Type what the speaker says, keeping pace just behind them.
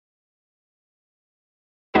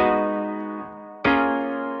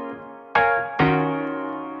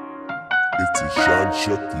It's a Sean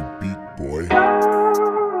Shakti beat, boy.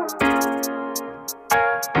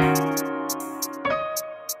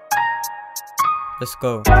 Let's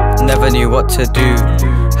go. Never knew what to do,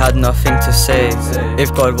 had nothing to say.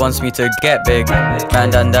 If God wants me to get big, man,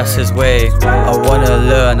 then that's his way. I wanna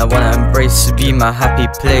learn, I wanna embrace, be my happy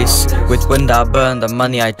place. With wind I burn, the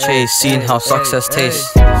money I chase, seeing how success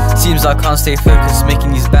tastes. Seems I can't stay focused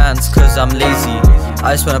making these bands cause I'm lazy.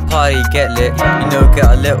 I just wanna party, get lit, you know, get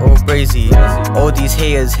a little brazy. All these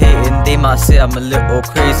haters hating, they might say I'm a little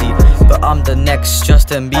crazy, but I'm the next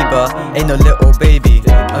Justin Bieber, ain't no little baby.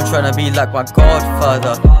 I'm tryna be like my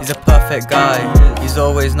godfather, he's a perfect guy. He's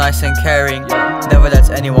always nice and caring, never lets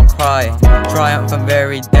anyone cry. Triumph and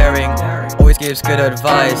very daring, always gives good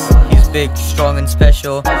advice. He's big, strong and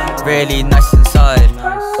special, really nice inside.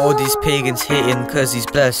 All these pagans hating cause he's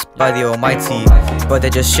blessed by the Almighty, but they're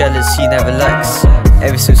just jealous, he never lacks,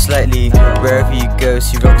 ever so slightly. Wherever he goes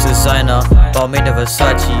he rocks designer, Balmain of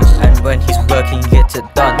Versace. And when he's working he gets it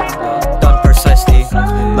done precisely.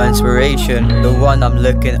 My inspiration, the one I'm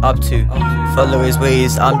looking up to. Follow his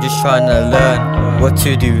ways, I'm just trying to learn what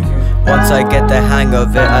to do. Once I get the hang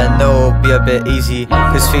of it, I know it'll be a bit easy.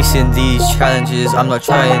 Cause facing these challenges, I'm not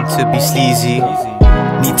trying to be sleazy.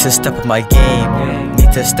 Need to step up my game,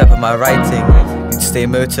 need to step up my writing. Need to stay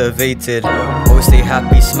motivated, always stay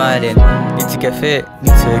happy, smiling. Need to get fit, need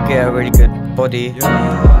to get a really good body.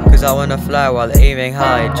 Cause I wanna fly while aiming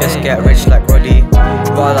high, just get rich like Roddy.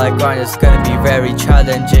 While I grind it's gonna be very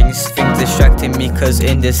challenging. Things distracting me cause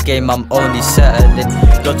in this game I'm only settling.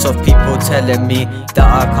 Lots of people telling me that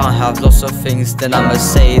I can't have lots of things, then I'ma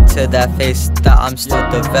say it to their face that I'm still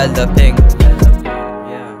developing.